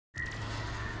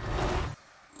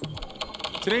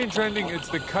Today in Trending, it's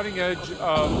the cutting edge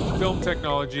of film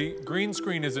technology. Green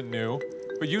screen isn't new,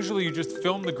 but usually you just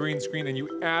film the green screen and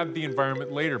you add the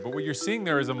environment later. But what you're seeing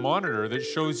there is a monitor that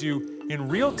shows you in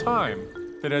real time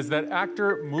that as that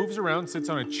actor moves around, sits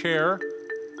on a chair,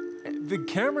 the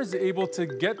camera's able to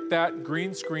get that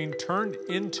green screen turned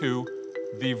into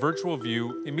the virtual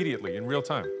view immediately, in real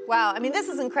time. Wow, I mean, this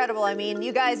is incredible. I mean,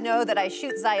 you guys know that I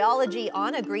shoot Zyology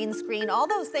on a green screen. All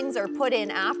those things are put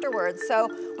in afterwards. So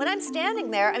when I'm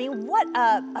standing there, I mean, what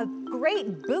a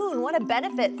great boon, what a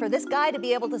benefit for this guy to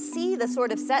be able to see the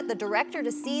sort of set, the director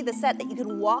to see the set that you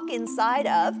can walk inside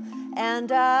of, and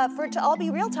for it to all be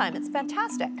real time. It's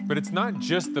fantastic. But it's not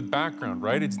just the background,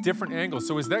 right? It's different angles.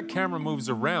 So as that camera moves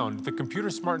around, the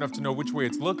computer's smart enough to know which way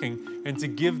it's looking and to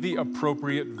give the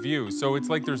appropriate view. So it's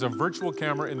like there's a virtual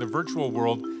camera in the virtual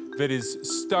world that is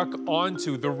stuck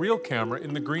onto the real camera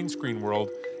in the green screen world.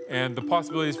 And the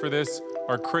possibilities for this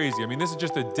are crazy. I mean, this is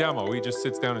just a demo. He just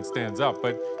sits down and stands up.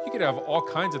 But you could have all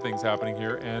kinds of things happening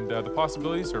here, and the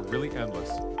possibilities are really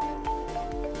endless.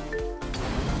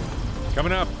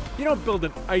 Coming up, you don't build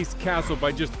an ice castle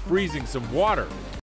by just freezing some water.